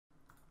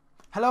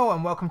Hello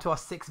and welcome to our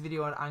sixth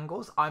video on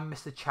angles. I'm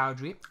Mr.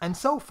 Chowdhury, and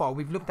so far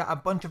we've looked at a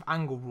bunch of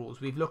angle rules.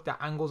 We've looked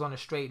at angles on a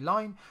straight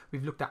line,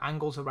 we've looked at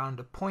angles around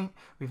a point,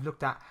 we've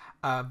looked at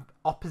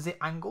opposite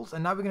angles,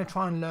 and now we're going to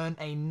try and learn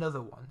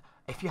another one.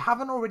 If you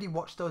haven't already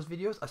watched those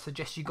videos, I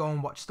suggest you go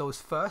and watch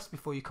those first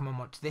before you come and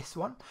watch this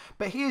one.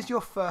 But here's your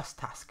first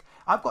task.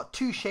 I've got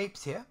two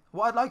shapes here.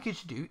 What I'd like you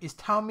to do is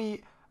tell me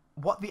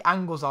what the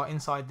angles are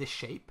inside this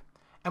shape,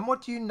 and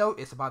what do you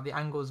notice about the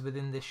angles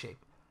within this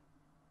shape.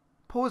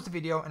 Pause the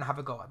video and have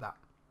a go at that.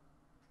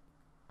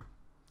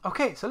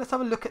 Okay, so let's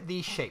have a look at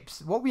these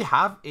shapes. What we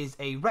have is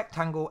a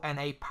rectangle and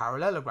a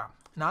parallelogram.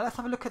 Now let's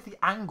have a look at the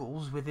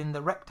angles within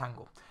the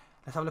rectangle.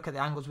 Let's have a look at the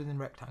angles within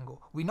the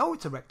rectangle. We know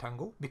it's a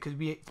rectangle because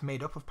it's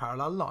made up of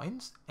parallel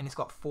lines and it's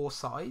got four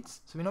sides.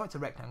 So we know it's a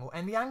rectangle,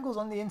 and the angles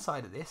on the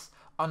inside of this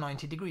are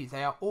 90 degrees.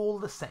 They are all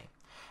the same.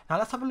 Now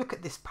let's have a look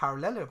at this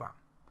parallelogram.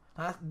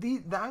 Now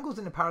the angles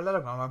in the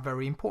parallelogram are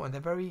very important.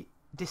 They're very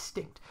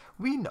distinct.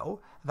 We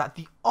know that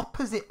the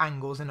opposite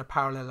angles in a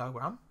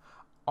parallelogram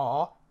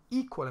are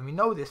equal, and we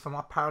know this from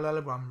our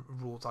parallelogram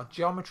rules. Our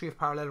geometry of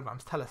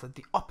parallelograms tell us that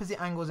the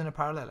opposite angles in a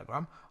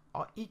parallelogram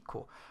are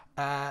equal,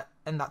 and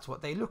that's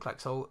what they look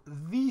like. So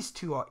these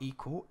two are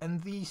equal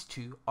and these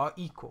two are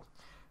equal.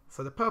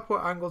 So the purple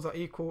angles are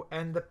equal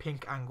and the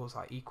pink angles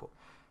are equal.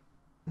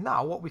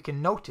 Now what we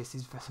can notice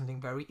is something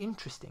very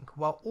interesting.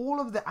 Well, all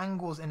of the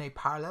angles in a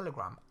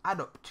parallelogram add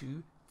up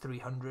to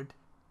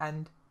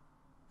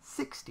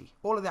 360.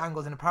 All of the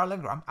angles in a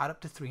parallelogram add up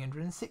to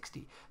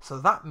 360. So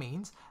that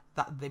means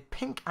that the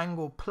pink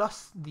angle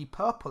plus the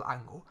purple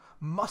angle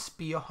must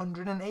be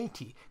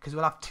 180, because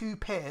we'll have two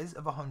pairs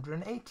of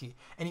 180.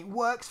 And it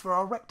works for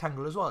our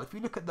rectangle as well. If you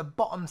look at the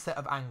bottom set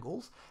of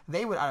angles,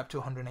 they would add up to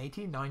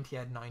 180, 90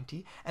 and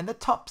 90. And the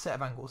top set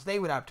of angles, they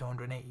would add up to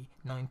 180,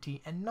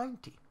 90 and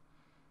 90.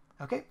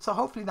 Okay, so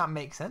hopefully that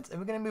makes sense. And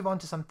we're going to move on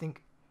to something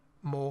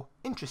more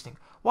interesting.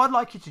 What I'd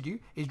like you to do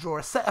is draw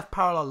a set of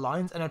parallel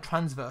lines and a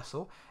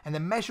transversal, and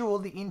then measure all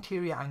the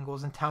interior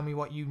angles and tell me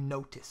what you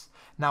notice.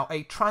 Now,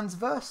 a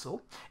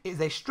transversal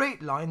is a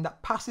straight line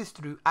that passes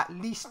through at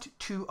least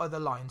two other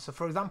lines. So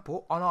for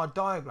example, on our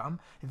diagram,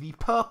 the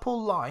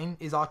purple line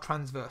is our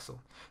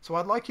transversal. So what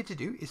I'd like you to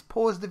do is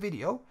pause the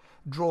video,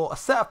 draw a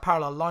set of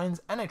parallel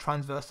lines and a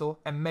transversal,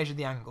 and measure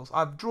the angles.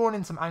 I've drawn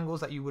in some angles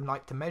that you would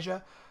like to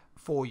measure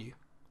for you.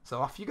 So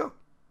off you go.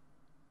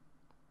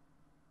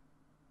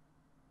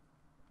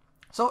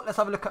 So let's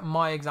have a look at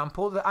my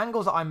example. The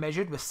angles that I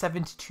measured were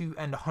 72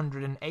 and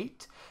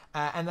 108.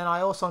 And then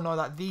I also know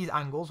that these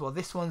angles, well,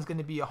 this one's going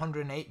to be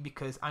 108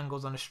 because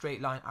angles on a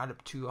straight line add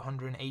up to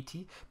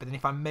 180. But then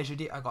if I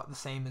measured it, I got the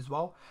same as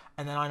well.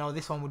 And then I know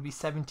this one would be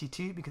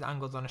 72 because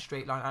angles on a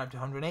straight line add up to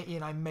 180,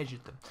 and I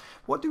measured them.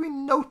 What do we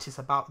notice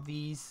about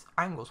these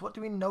angles? What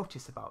do we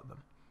notice about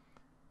them?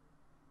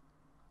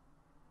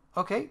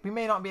 Okay, we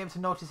may not be able to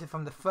notice it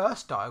from the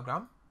first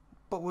diagram,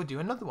 but we'll do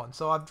another one.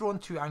 So I've drawn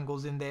two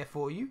angles in there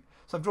for you.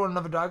 So I've drawn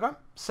another diagram,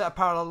 set of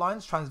parallel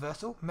lines,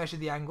 transversal, measure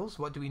the angles.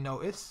 What do we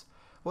notice?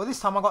 Well, this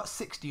time I got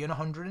 60 and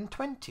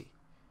 120.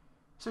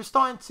 So we're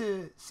starting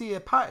to see a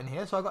pattern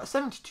here. So I got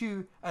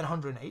 72 and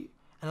 108,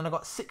 and then I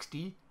got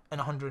 60 and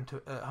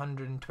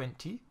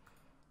 120.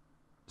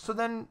 So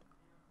then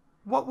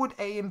what would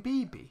A and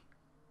B be?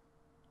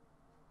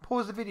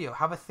 Pause the video,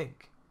 have a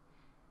think.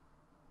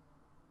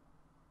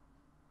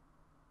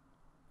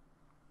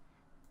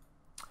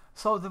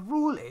 So the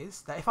rule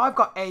is that if I've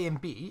got A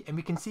and B, and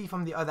we can see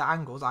from the other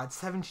angles, I had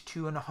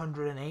 72 and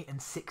 108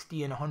 and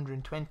 60 and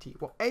 120.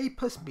 Well, A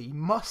plus B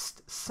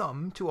must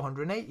sum to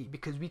 180,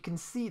 because we can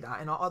see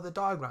that in our other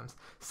diagrams.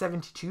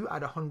 72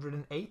 add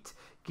 108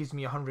 gives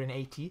me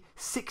 180.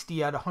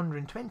 60 add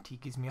 120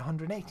 gives me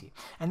 180.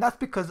 And that's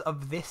because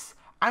of this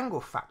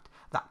angle fact,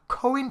 that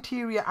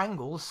co-interior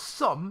angles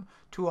sum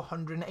to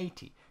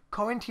 180.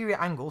 Co-interior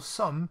angles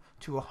sum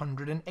to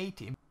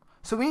 180.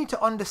 So we need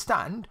to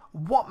understand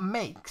what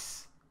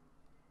makes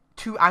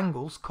two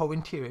angles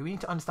co-interior. We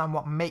need to understand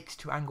what makes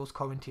two angles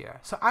co-interior.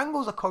 So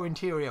angles are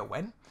co-interior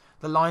when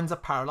the lines are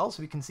parallel.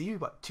 So we can see we've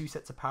got two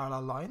sets of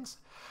parallel lines.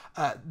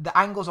 The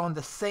angles are on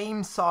the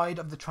same side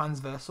of the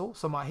transversal.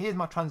 So here's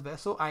my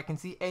transversal. I can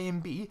see A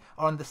and B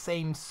are on the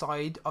same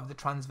side of the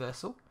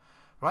transversal.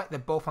 Right? They're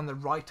both on the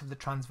right of the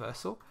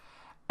transversal.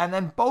 And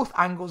then both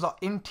angles are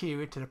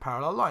interior to the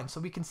parallel lines.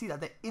 So we can see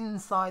that they're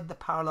inside the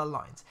parallel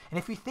lines. And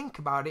if we think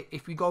about it,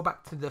 if we go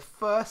back to the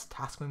first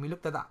task when we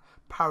looked at that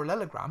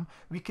parallelogram,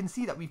 we can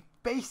see that we've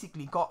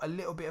basically got a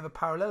little bit of a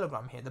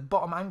parallelogram here. The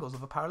bottom angles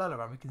of a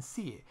parallelogram, we can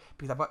see it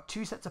because I've got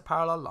two sets of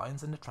parallel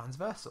lines and the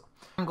transversal.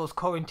 Angles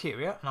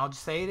co-interior, and I'll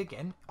just say it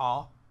again,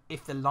 are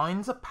if the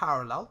lines are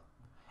parallel,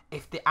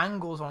 if the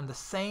angles are on the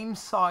same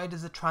side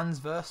as the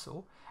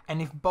transversal, and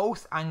if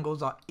both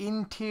angles are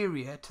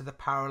interior to the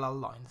parallel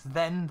lines,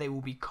 then they will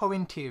be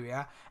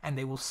co-interior and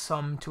they will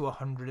sum to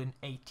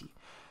 180.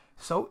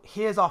 So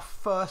here's our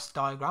first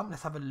diagram.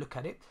 Let's have a look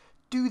at it.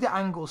 Do the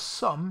angles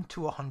sum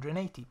to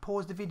 180?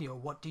 Pause the video.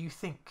 What do you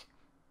think?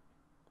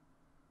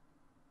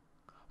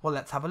 Well,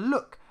 let's have a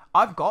look.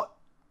 I've got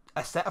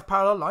a set of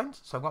parallel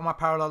lines. So I've got my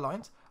parallel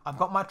lines. I've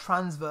got my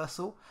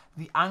transversal.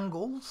 The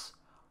angles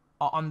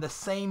are on the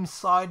same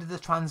side of the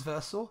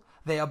transversal.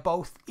 They are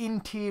both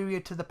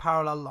interior to the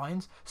parallel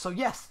lines. So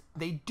yes,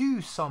 they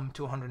do sum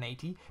to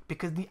 180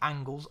 because the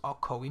angles are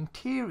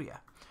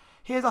co-interior.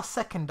 Here's our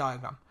second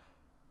diagram.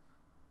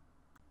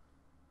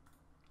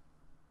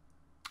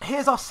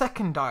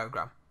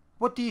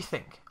 What do you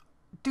think?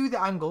 Do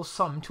the angles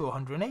sum to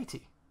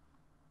 180?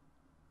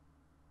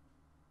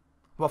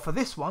 Well, for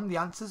this one, the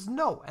answer is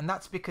no. And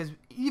that's because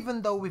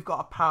even though we've got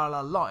a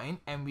parallel line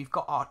and we've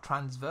got our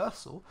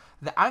transversal,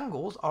 the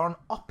angles are on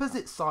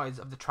opposite sides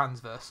of the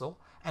transversal.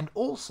 And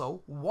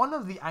also, one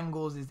of the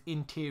angles is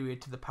interior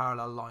to the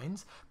parallel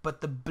lines,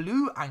 but the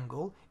blue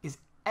angle is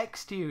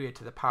exterior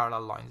to the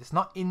parallel lines. It's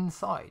not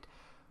inside.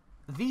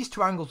 These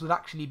two angles would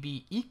actually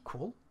be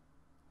equal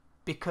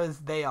because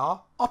they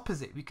are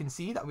opposite. We can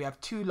see that we have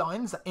two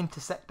lines that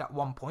intersect at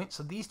one point,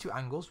 so these two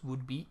angles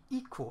would be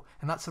equal,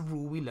 and that's a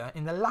rule we learned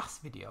in the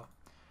last video.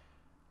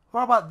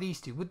 What about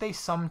these two? Would they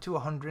sum to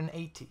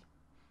 180?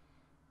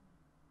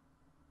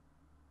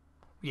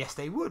 Yes,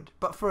 they would,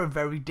 but for a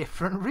very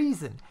different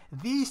reason.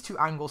 These two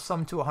angles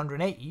sum to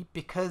 180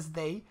 because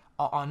they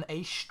are on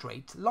a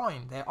straight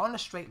line. They're on a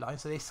straight line,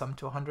 so they sum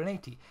to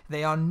 180.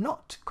 They are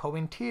not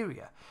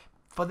co-interior.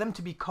 For them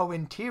to be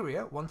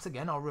co-interior, once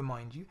again, I'll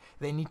remind you,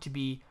 they need to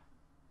be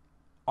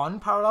on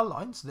parallel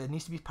lines. So there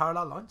needs to be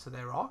parallel lines, so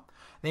there are.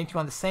 They need to be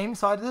on the same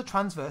side of the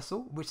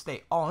transversal, which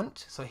they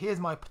aren't. So here's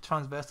my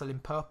transversal in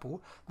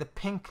purple. The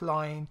pink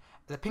line,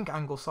 the pink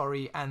angle,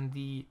 sorry, and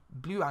the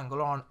blue angle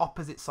are on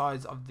opposite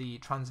sides of the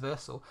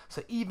transversal.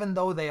 So even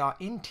though they are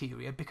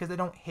interior, because they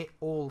don't hit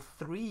all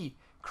three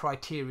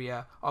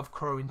criteria of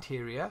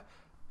co-interior,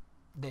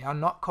 they are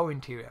not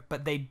co-interior,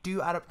 but they do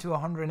add up to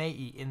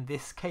 180 in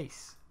this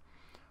case.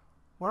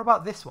 What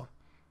about this one?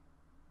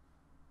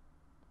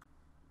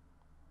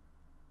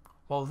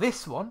 Well,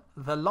 this one,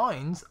 the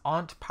lines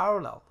aren't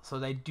parallel, so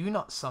they do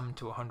not sum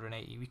to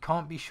 180. We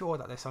can't be sure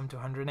that they sum to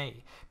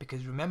 180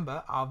 because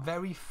remember, our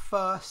very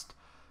first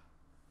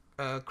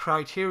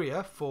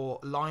criteria for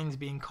lines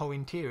being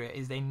co-interior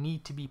is they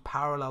need to be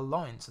parallel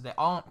lines. So there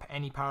aren't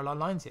any parallel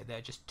lines here. They're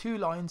just two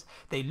lines.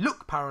 They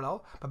look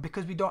parallel, but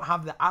because we don't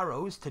have the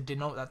arrows to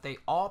denote that they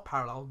are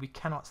parallel, we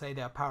cannot say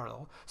they are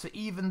parallel. So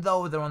even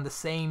though they're on the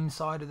same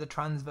side of the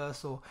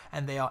transversal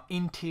and they are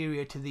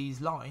interior to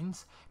these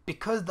lines,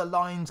 because the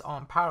lines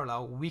aren't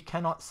parallel, we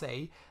cannot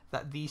say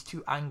that these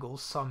two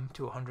angles sum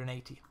to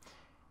 180.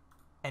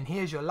 And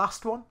here's your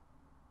last one.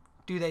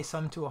 Do they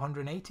sum to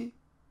 180?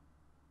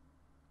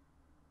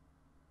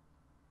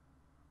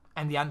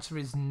 And the answer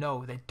is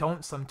no, they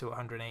don't sum to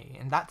 180.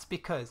 And that's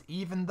because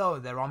even though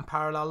they're on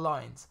parallel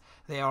lines,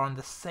 they are on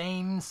the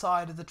same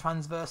side of the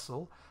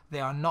transversal, they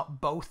are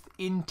not both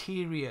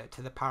interior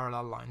to the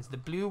parallel lines. The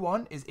blue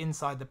one is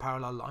inside the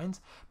parallel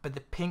lines, but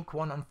the pink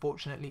one,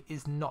 unfortunately,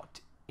 is not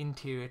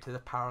interior to the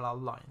parallel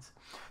lines.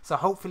 So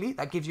hopefully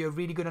that gives you a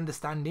really good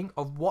understanding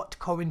of what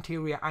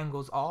co-interior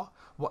angles are,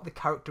 what the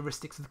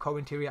characteristics of the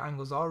co-interior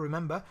angles are.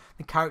 Remember,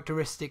 the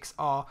characteristics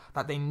are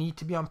that they need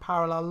to be on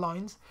parallel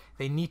lines,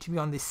 they need to be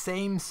on the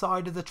same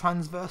side of the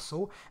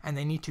transversal, and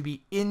they need to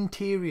be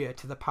interior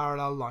to the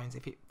parallel lines.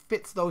 If it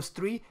fits those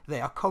three,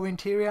 they are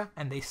co-interior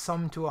and they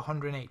sum to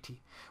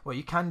 180. What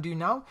you can do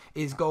now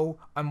is go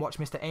and watch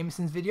Mr.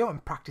 Amoson's video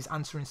and practice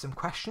answering some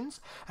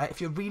questions.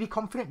 If you're really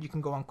confident, you can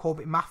go on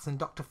Corbett Maths and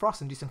Dr.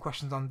 Frost and do some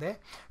questions on there.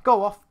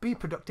 Go off, be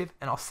productive,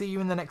 and I'll see you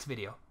in the next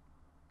video.